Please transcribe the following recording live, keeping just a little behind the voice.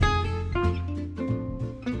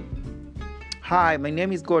Hi, my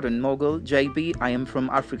name is Gordon Mogul, JB. I am from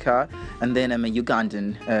Africa, and then I'm a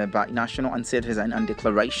Ugandan by national and citizen and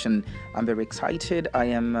declaration. I'm very excited. I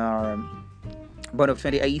am born on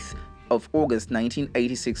 28th of August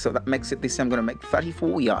 1986, so that makes it this year I'm going to make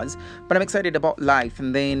 34 years. But I'm excited about life,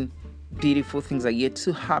 and then beautiful things are yet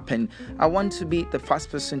to happen. I want to be the first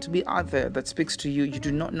person to be out there that speaks to you. You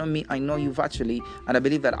do not know me, I know you virtually, and I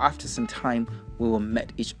believe that after some time we will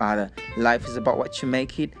meet each other. Life is about what you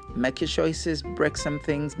make it. Make your choices, break some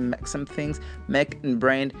things, make some things, make and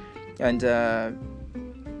brand, and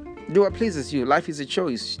do what pleases you. Life is a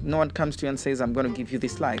choice. No one comes to you and says, I'm going to give you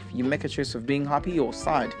this life. You make a choice of being happy or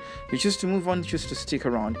sad. You choose to move on, you choose to stick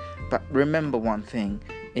around. But remember one thing,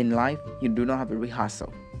 in life you do not have a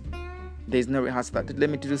rehearsal. There's no rehearsal that let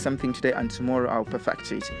me to do something today and tomorrow I'll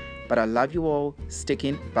perfect it. But I love you all.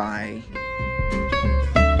 Sticking. Bye.